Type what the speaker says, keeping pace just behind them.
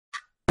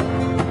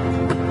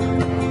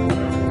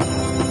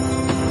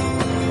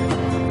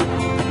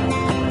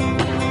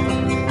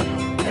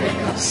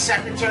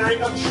Secretary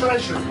of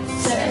Treasury.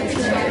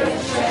 Secretary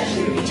of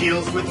Treasury.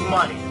 Deals with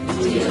money.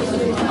 Deals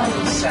with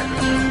money.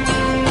 Secretary.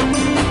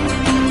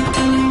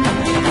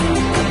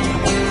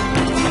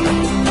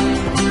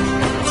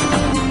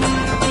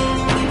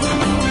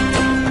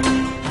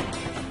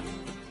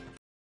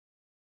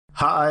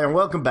 Hi, and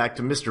welcome back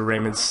to Mr.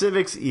 Raymond's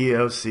Civics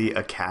EOC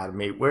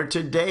Academy, where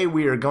today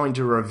we are going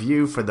to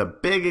review for the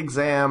big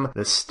exam,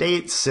 the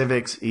State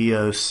Civics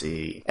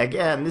EOC.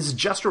 Again, this is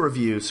just a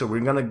review, so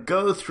we're going to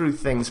go through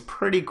things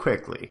pretty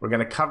quickly. We're going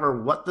to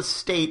cover what the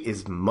state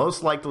is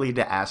most likely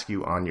to ask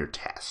you on your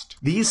test.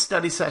 These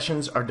study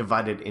sessions are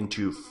divided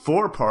into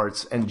 4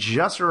 parts, and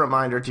just a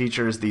reminder,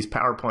 teachers, these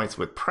PowerPoints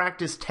with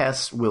practice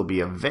tests will be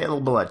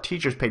available at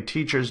Teachers Pay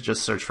Teachers.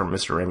 Just search for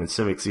Mr. Raymond's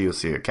Civics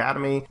EOC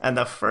Academy. And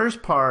the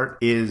first part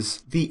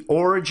is the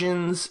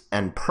origins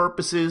and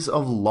purposes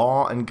of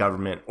law and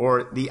government,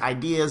 or the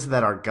ideas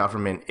that our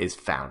government is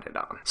founded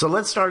on. So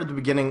let's start at the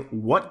beginning.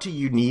 What do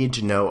you need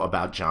to know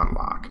about John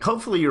Locke?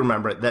 Hopefully you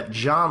remember that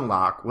John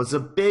Locke was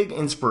a big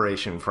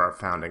inspiration for our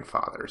founding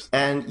fathers.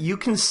 And you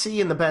can see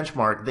in the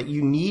benchmark that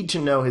you need to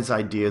know his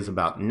ideas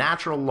about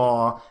natural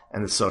law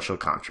and the social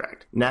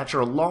contract.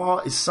 Natural law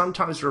is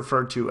sometimes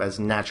referred to as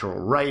natural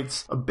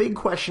rights. A big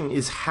question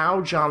is how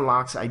John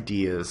Locke's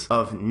ideas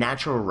of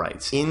natural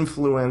rights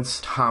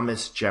influenced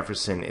Thomas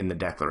Jefferson in the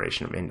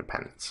Declaration of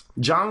Independence.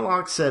 John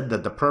Locke said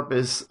that the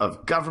purpose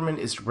of government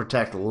is to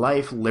protect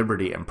life,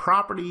 liberty, and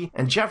property,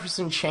 and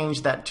Jefferson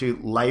changed that to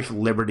life,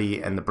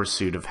 liberty, and the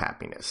pursuit of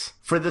happiness.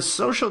 For the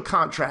social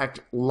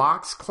contract,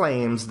 Locke's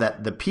claims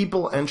that the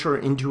people enter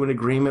into an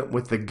agreement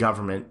with the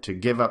government to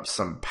give up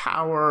some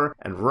power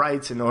and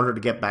rights in order to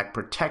get back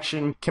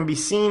protection can be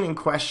seen in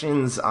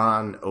questions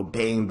on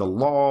obeying the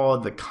law,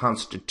 the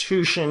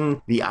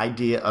Constitution, the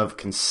idea of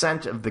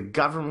consent of the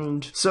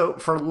governed. So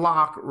for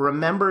Locke,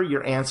 remember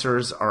your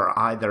answers are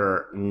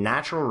either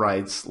natural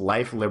rights,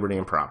 life, liberty,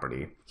 and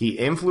property. He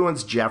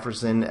influenced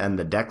Jefferson and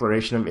the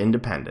Declaration of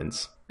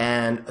Independence,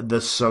 and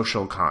the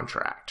social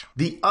contract.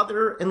 The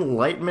other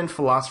Enlightenment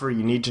philosopher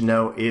you need to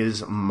know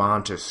is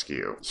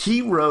Montesquieu.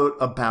 He wrote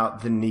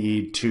about the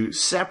need to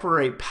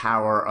separate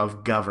power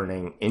of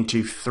governing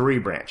into 3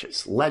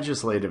 branches: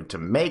 legislative to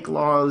make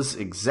laws,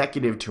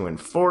 executive to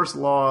enforce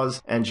laws,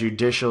 and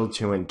judicial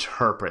to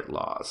interpret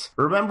laws.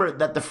 Remember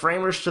that the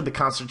framers to the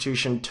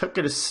Constitution took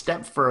it a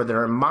step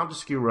further, and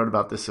Montesquieu wrote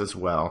about this as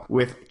well,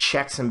 with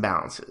checks and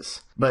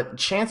balances. But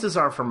chances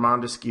are for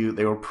Montesquieu,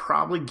 they will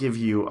probably give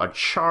you a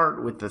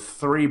chart with the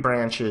 3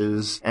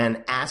 branches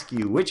and ask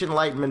you which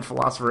Enlightenment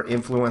philosopher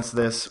influenced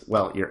this.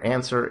 Well, your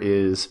answer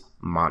is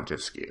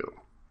Montesquieu.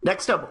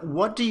 Next up,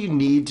 what do you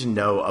need to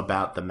know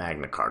about the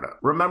Magna Carta?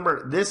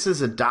 Remember, this is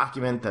a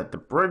document that the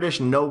British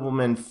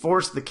noblemen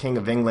forced the King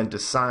of England to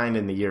sign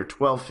in the year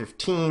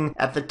 1215.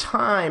 At the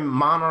time,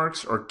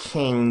 monarchs or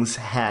kings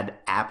had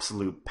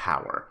absolute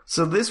power.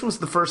 So this was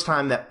the first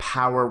time that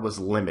power was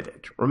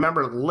limited.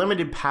 Remember,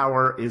 limited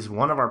power is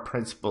one of our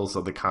principles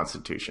of the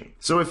Constitution.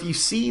 So if you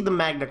see the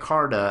Magna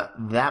Carta,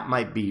 that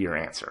might be your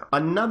answer.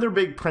 Another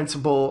big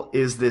principle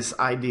is this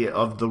idea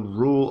of the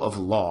rule of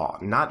law.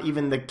 Not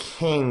even the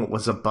king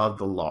was above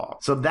the law.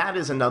 So that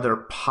is another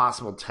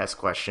possible test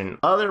question.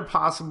 Other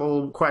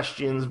possible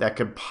questions that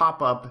could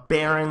pop up: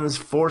 barons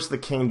force the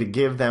king to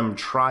give them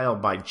trial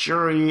by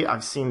jury.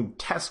 I've seen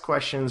test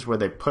questions where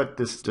they put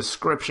this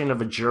description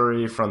of a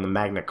jury from the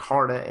Magna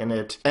Carta in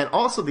it. And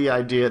also the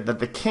idea that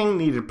the king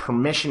needed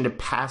permission to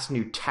pass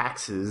new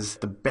taxes.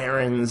 The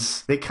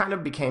barons, they kind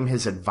of became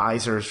his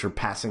advisors for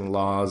passing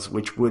laws,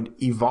 which would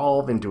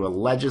evolve into a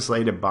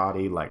legislative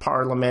body like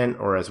Parliament,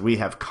 or as we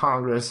have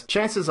Congress.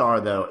 Chances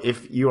are, though,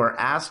 if you are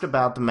asked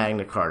about the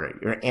Magna Carta,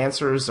 your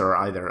answers are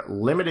either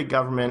limited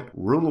government,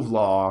 rule of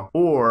law,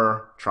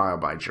 or trial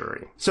by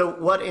jury. So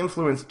what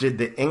influence did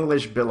the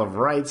English Bill of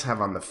Rights have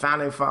on the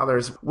Founding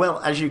Fathers? Well,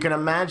 as you can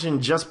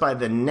imagine just by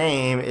the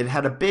name, it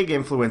had a big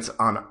influence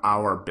on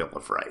our Bill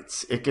of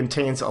Rights. It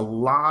contains a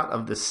lot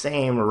of the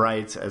same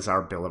rights as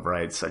our Bill of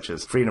Rights, such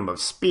as freedom of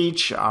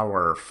speech,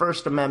 our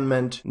First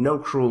Amendment, no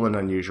cruel and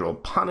unusual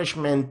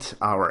punishment,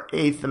 our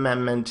Eighth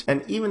Amendment,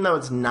 and even though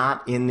it's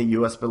not in the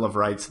U.S. Bill of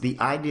Rights, the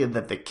idea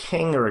that the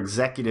king or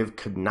executive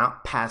could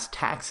not pass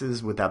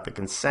taxes without the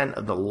consent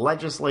of the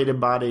legislative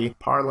body,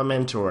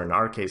 Parliament, or in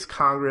our case,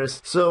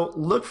 Congress. So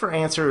look for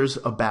answers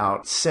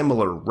about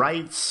similar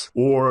rights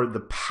or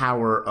the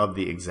power of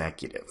the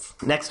executive.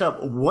 Next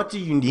up, what do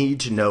you need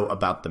to know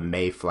about the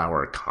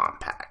Mayflower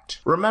Compact?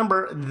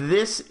 Remember,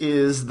 this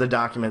is the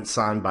document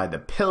signed by the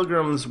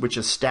Pilgrims, which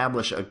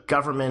establish a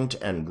government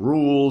and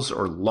rules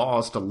or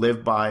laws to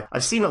live by.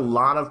 I've seen a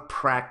lot of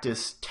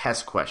practice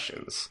test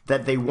questions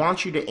that they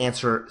want you to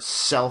answer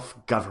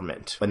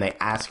self-government when they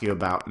ask you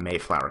about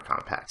Mayflower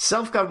Compact.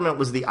 Self-government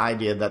was the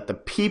idea that the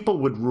people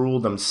would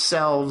rule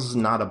themselves,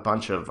 not a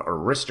bunch of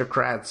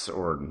aristocrats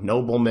or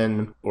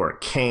noblemen or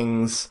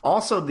kings.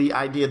 Also, the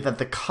idea that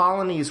the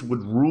colonies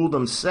would rule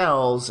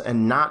themselves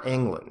and not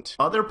England.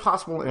 Other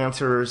possible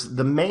answers: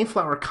 the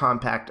Mayflower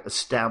Compact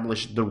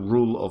established the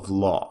rule of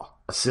law.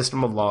 a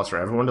system of laws for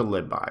everyone to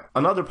live by.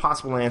 Another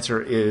possible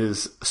answer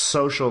is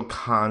social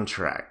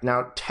contract.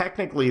 Now,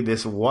 technically,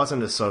 this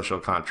wasn't a social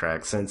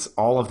contract since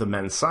all of the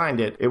men signed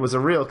it. It was a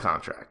real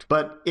contract.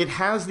 But it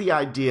has the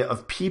idea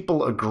of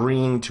people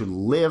agreeing to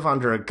live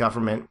under a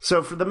government.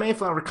 So for the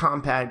Mayflower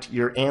Compact,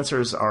 your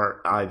answers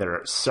are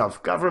either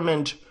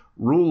self-government,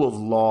 rule of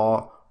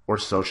law, or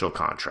social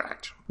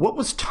contract. What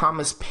was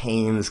Thomas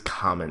Paine's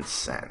Common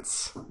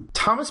Sense?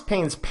 Thomas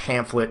Paine's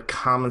pamphlet,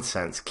 Common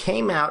Sense,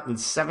 came out in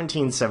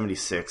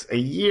 1776, a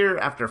year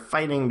after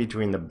fighting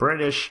between the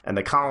British and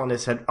the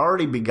colonists had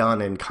already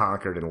begun in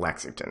Concord and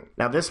Lexington.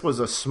 Now, this was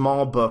a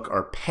small book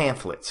or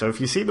pamphlet, so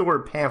if you see the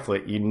word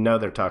pamphlet, you know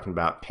they're talking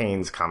about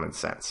Paine's Common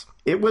Sense.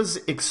 It was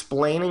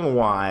explaining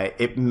why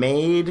it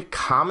made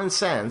common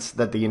sense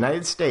that the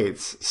United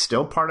States,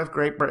 still part of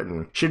Great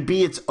Britain, should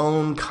be its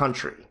own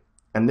country.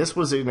 And this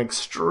was an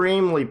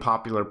extremely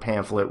popular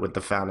pamphlet with the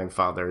Founding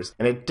Fathers,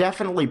 and it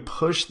definitely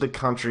pushed the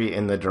country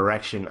in the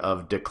direction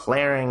of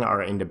declaring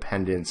our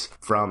independence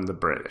from the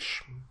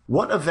British.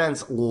 What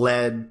events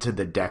led to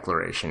the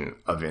Declaration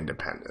of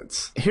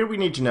Independence? Here we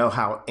need to know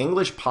how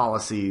English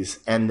policies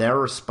and their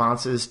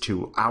responses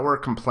to our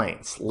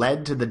complaints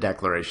led to the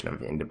Declaration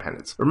of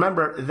Independence.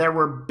 Remember, there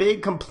were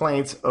big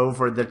complaints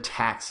over the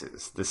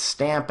taxes, the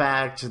Stamp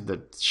Act,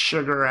 the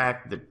Sugar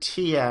Act, the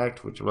Tea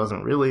Act, which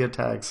wasn't really a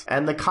tax,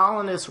 and the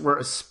colonists were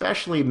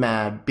especially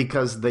mad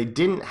because they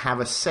didn't have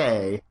a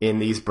say in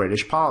these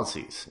British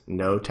policies.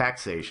 No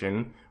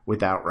taxation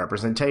without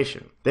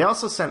representation. They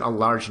also sent a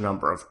large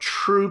number of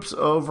troops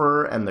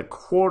over, and the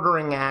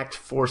Quartering Act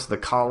forced the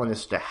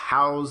colonists to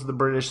house the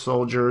British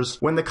soldiers.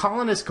 When the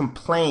colonists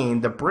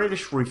complained, the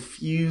British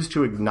refused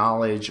to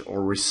acknowledge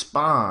or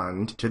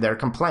respond to their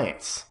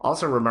complaints.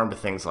 Also remember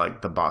things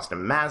like the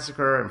Boston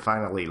Massacre and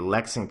finally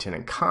Lexington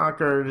and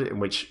Concord, in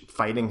which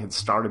fighting had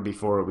started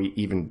before we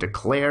even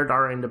declared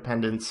our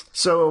independence.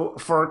 So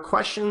for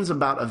questions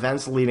about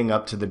events leading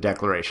up to the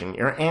Declaration,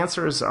 your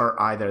answers are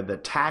either the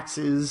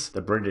taxes,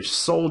 the British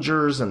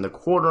soldiers, and the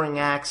Quartering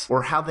Acts,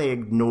 or how they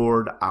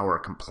ignored our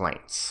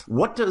complaints.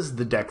 What does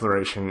the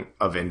Declaration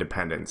of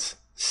Independence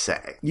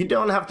say? You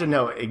don't have to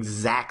know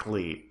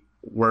exactly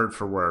word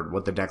for word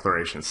what the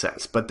Declaration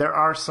says, but there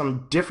are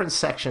some different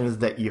sections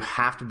that you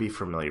have to be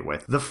familiar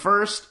with. The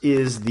first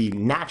is the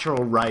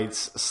natural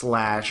rights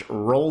 /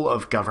 role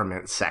of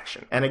government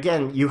section. And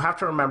again, you have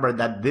to remember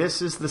that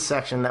this is the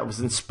section that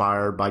was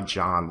inspired by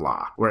John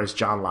Locke. Whereas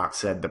John Locke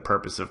said the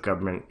purpose of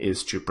government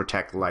is to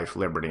protect life,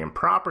 liberty, and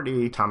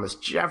property, Thomas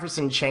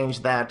Jefferson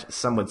changed that,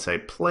 some would say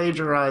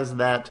plagiarized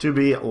that, to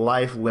be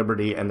life,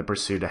 liberty, and the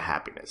pursuit of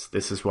happiness.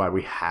 This is why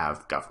we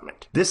have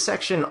government. This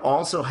section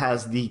also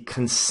has the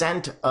consent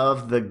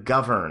of the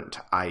governed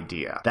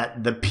idea,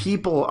 that the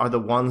people are the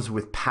ones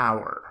with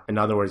power. In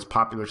other words,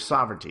 popular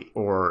sovereignty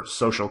or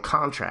social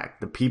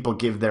contract. The people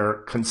give their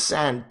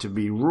consent to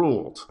be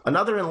ruled.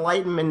 Another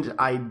Enlightenment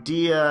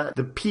idea,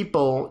 the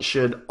people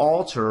should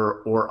alter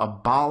or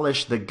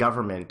abolish the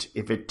government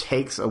if it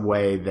takes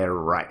away their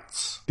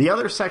rights. The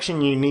other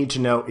section you need to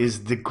know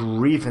is the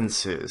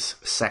grievances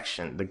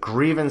section. The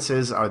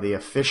grievances are the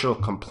official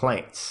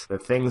complaints, the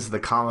things the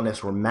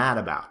colonists were mad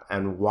about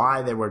and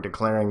why they were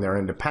declaring their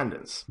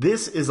independence.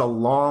 This is a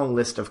long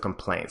list of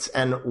complaints,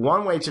 and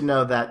one way to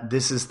know that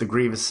this is the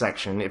grievous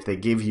section, if they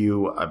give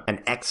you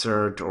an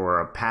excerpt or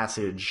a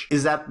passage,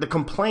 is that the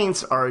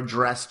complaints are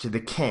addressed to the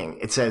king.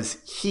 It says,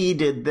 he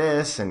did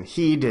this and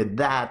he did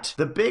that.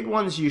 The big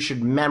ones you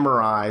should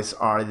memorize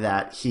are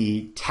that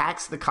he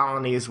taxed the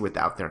colonies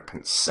without their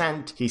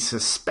consent, he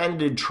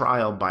suspended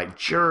trial by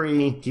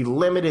jury, he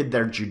limited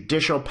their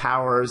judicial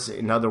powers,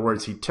 in other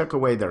words, he took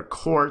away their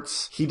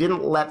courts, he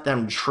didn't let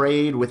them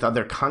trade with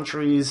other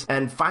countries,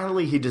 and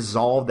finally, he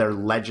dissolved their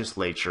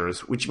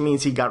legislatures, which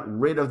means he got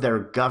rid of their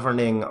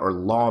governing or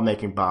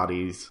lawmaking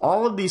bodies.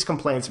 All of these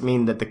complaints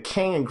mean that the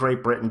king in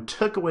Great Britain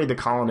took away the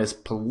colonists'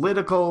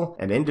 political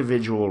and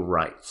individual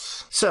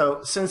rights.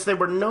 So, since they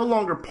were no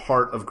longer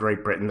part of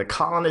Great Britain, the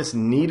colonists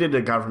needed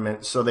a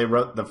government, so they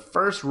wrote the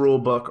first rule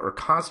book or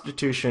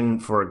constitution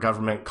for a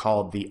government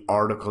called the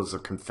Articles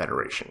of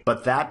Confederation.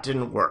 But that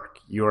didn't work.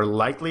 You are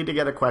likely to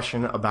get a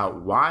question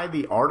about why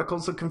the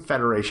Articles of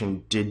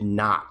Confederation did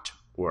not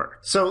work.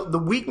 So the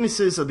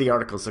weaknesses of the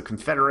Articles of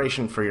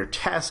Confederation for your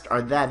test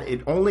are that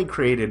it only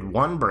created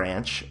one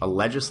branch, a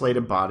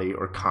legislative body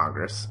or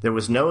Congress. There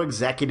was no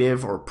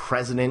executive or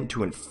president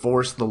to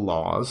enforce the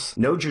laws,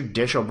 no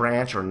judicial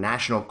branch or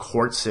national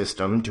court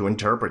system to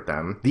interpret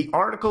them. The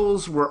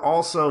Articles were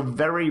also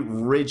very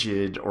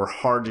rigid or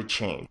hard to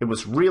change. It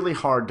was really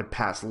hard to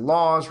pass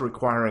laws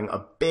requiring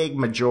a big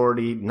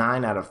majority,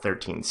 9 out of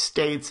 13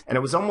 states, and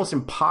it was almost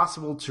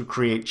impossible to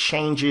create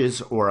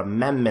changes or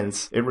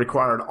amendments. It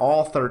required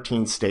all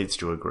 13 states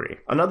to agree.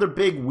 Another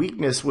big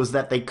weakness was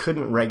that they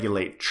couldn't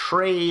regulate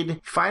trade.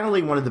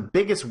 Finally, one of the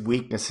biggest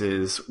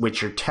weaknesses,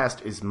 which your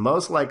test is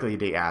most likely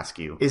to ask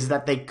you, is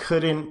that they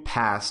couldn't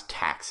pass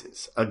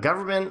taxes. A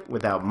government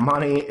without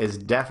money is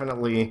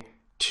definitely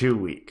too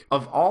weak.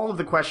 Of all of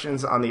the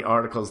questions on the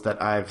Articles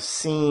that I've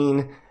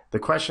seen, The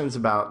questions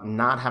about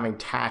not having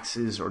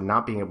taxes or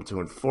not being able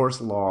to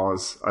enforce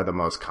laws are the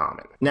most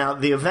common. Now,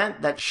 the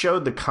event that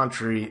showed the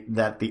country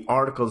that the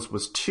Articles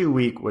was too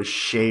weak was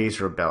Shays'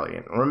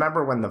 Rebellion.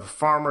 Remember when the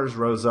farmers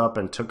rose up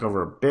and took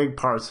over big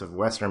parts of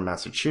western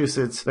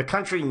Massachusetts? The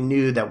country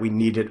knew that we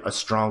needed a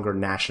stronger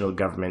national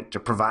government to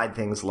provide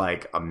things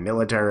like a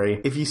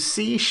military. If you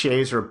see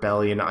Shays'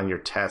 Rebellion on your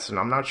test, and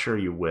I'm not sure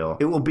you will,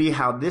 it will be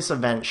how this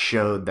event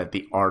showed that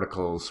the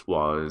Articles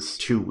was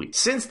too weak.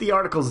 Since the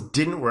Articles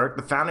didn't work,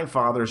 the Founding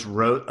Fathers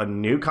wrote a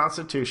new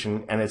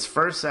constitution, and its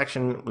first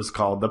section was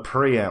called the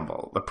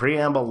Preamble. The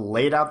Preamble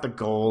laid out the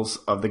goals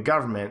of the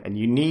government, and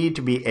you need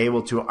to be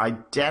able to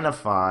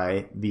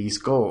identify these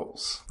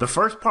goals. The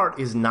first part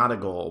is not a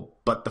goal,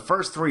 but the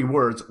first three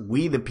words,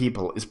 we the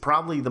people, is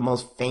probably the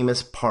most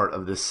famous part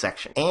of this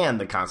section and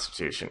the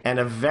Constitution, and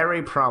a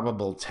very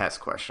probable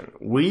test question.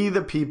 We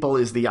the people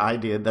is the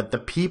idea that the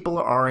people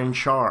are in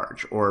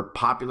charge, or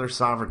popular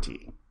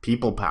sovereignty.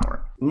 People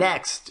power.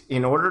 Next,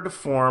 in order to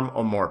form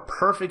a more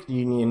perfect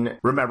union,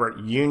 remember,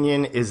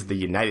 union is the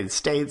United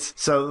States,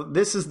 so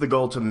this is the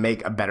goal to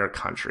make a better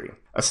country.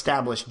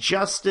 Establish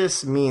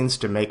justice means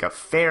to make a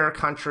fair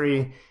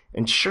country.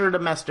 Ensure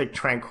domestic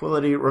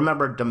tranquility.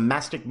 Remember,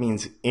 domestic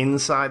means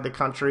inside the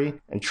country,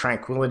 and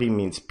tranquility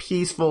means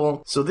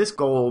peaceful. So this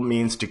goal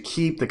means to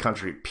keep the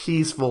country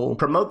peaceful.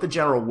 Promote the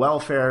general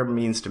welfare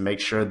means to make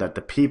sure that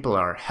the people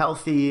are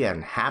healthy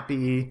and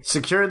happy.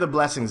 Secure the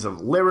blessings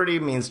of liberty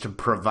means to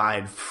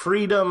provide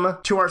freedom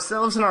to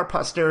ourselves and our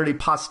posterity.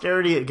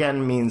 Posterity,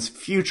 again, means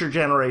future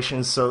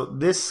generations. So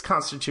this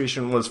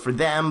Constitution was for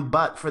them,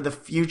 but for the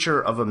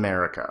future of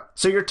America.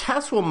 So your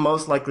test will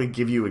most likely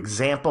give you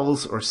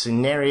examples or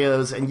scenarios,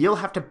 and you'll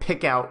have to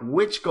pick out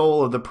which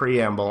goal of the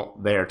preamble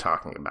they're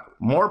talking about.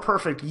 More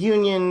perfect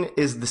union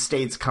is the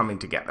states coming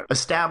together.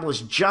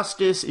 Established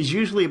justice is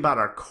usually about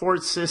our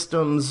court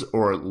systems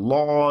or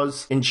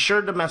laws.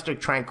 Ensure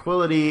domestic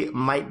tranquility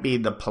might be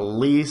the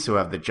police who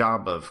have the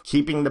job of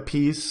keeping the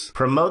peace.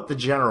 Promote the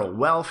general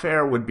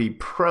welfare would be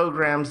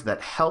programs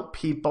that help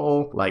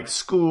people like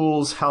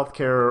schools,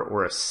 healthcare,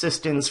 or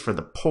assistance for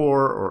the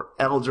poor or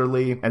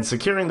elderly. And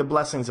securing the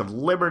blessings of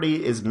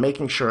liberty is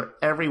making sure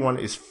everyone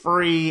is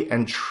free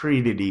and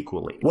treated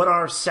equally. What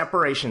are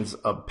separations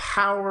of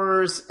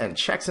powers and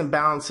checks and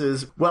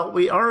balances? Well,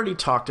 we already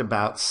talked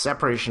about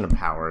separation of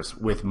powers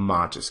with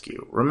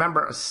Montesquieu.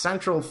 Remember, a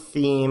central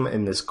theme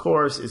in this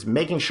course is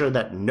making sure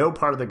that no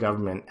part of the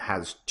government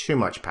has too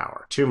much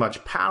power. Too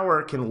much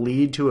power can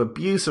lead to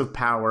abuse of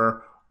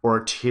power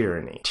or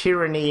tyranny.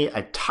 Tyranny,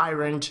 a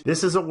tyrant,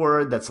 this is a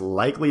word that's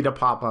likely to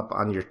pop up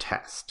on your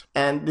test.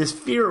 And this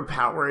fear of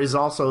power is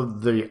also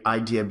the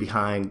idea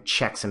behind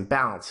checks and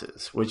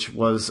balances, which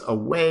was a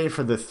way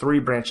for the three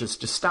branches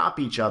to stop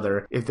each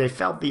other if they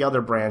felt the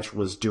other branch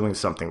was doing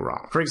something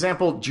wrong. For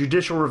example,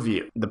 judicial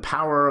review, the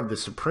power of the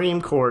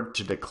Supreme Court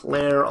to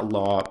declare a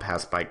law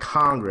passed by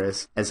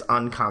Congress as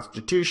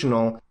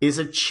unconstitutional, is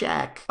a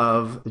check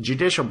of the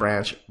judicial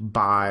branch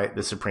by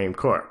the Supreme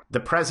Court. The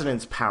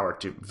president's power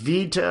to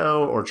veto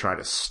or try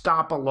to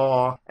stop a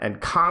law,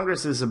 and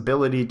Congress's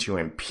ability to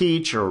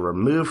impeach or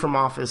remove from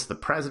office the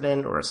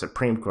president or a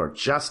Supreme Court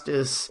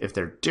justice if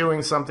they're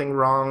doing something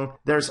wrong.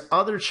 There's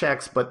other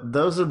checks, but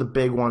those are the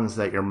big ones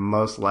that you're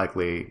most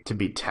likely to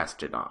be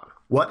tested on.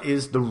 What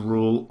is the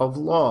rule of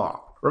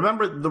law?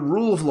 Remember, the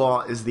rule of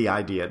law is the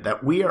idea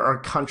that we are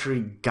a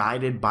country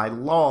guided by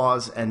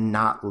laws and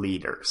not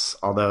leaders,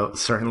 although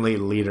certainly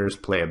leaders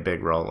play a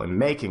big role in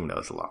making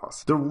those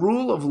laws. The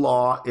rule of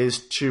law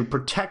is to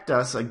protect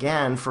us,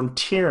 again, from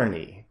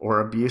tyranny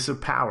or abuse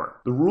of power.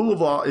 The rule of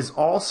law is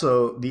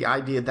also the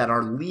idea that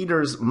our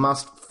leaders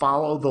must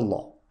follow the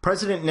law.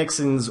 President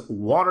Nixon's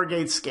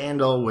Watergate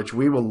scandal, which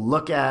we will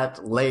look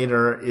at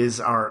later, is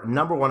our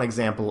number one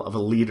example of a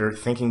leader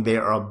thinking they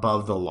are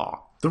above the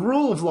law. The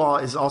rule of law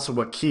is also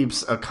what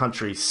keeps a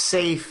country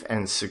safe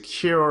and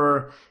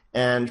secure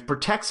and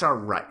protects our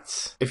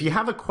rights. If you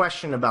have a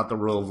question about the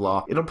rule of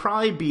law, it'll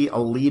probably be a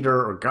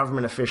leader or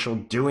government official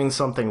doing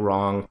something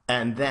wrong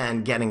and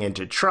then getting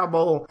into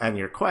trouble. And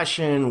your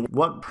question,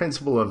 what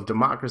principle of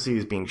democracy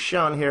is being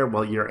shown here?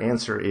 Well, your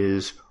answer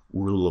is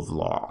rule of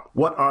law.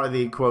 What are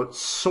the, quote,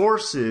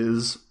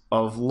 sources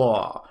of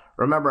law?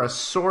 Remember, a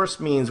source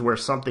means where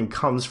something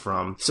comes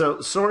from.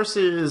 So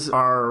sources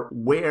are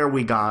where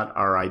we got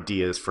our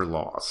ideas for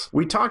laws.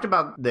 We talked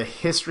about the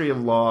history of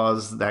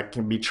laws that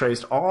can be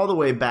traced all the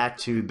way back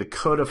to the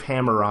Code of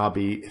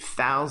Hammurabi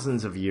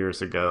thousands of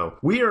years ago.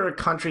 We are a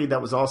country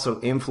that was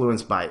also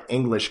influenced by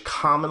English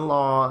common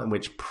law, in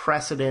which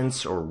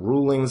precedents or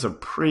rulings of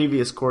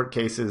previous court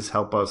cases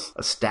help us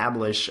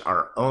establish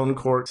our own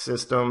court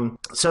system.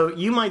 So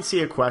you might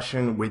see a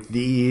question with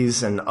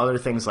these and other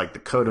things like the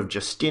Code of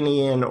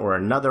Justinian or or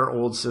another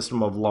old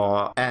system of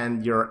law?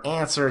 And your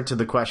answer to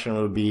the question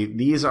would be,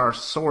 these are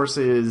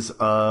sources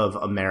of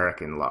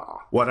American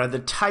law. What are the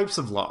types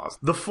of laws?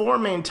 The four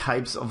main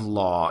types of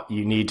law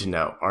you need to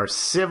know are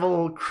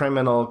civil,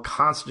 criminal,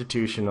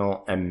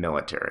 constitutional, and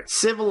military.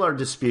 Civil are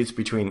disputes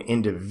between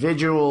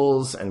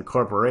individuals and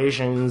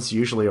corporations,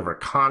 usually over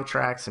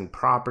contracts and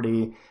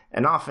property,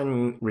 and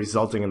often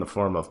resulting in the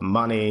form of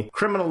money.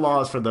 Criminal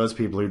law is for those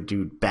people who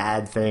do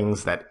bad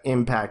things that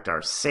impact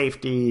our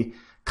safety.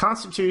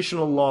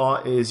 Constitutional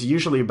law is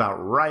usually about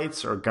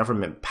rights or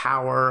government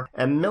power,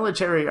 and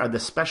military are the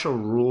special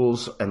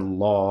rules and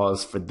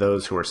laws for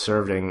those who are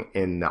serving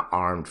in the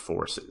armed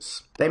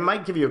forces. They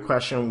might give you a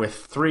question with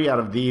 3 out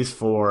of these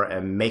 4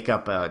 and make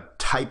up a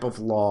type of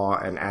law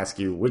and ask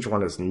you which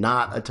one is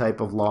not a type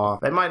of law.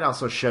 They might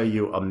also show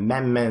you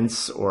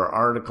amendments or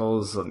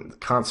articles of the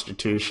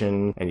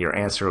Constitution, and your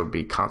answer would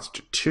be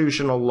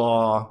constitutional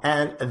law.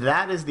 And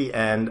that is the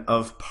end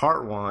of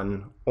part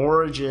 1,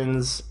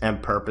 Origins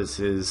and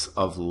Purposes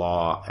of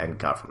Law and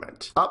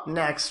Government. Up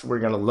next, we're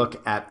going to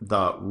look at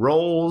the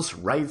roles,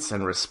 rights,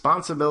 and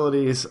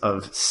responsibilities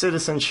of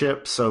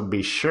citizenship, so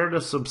be sure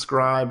to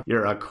subscribe.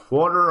 You're a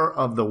quarter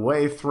of the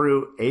way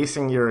through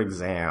acing your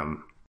exam.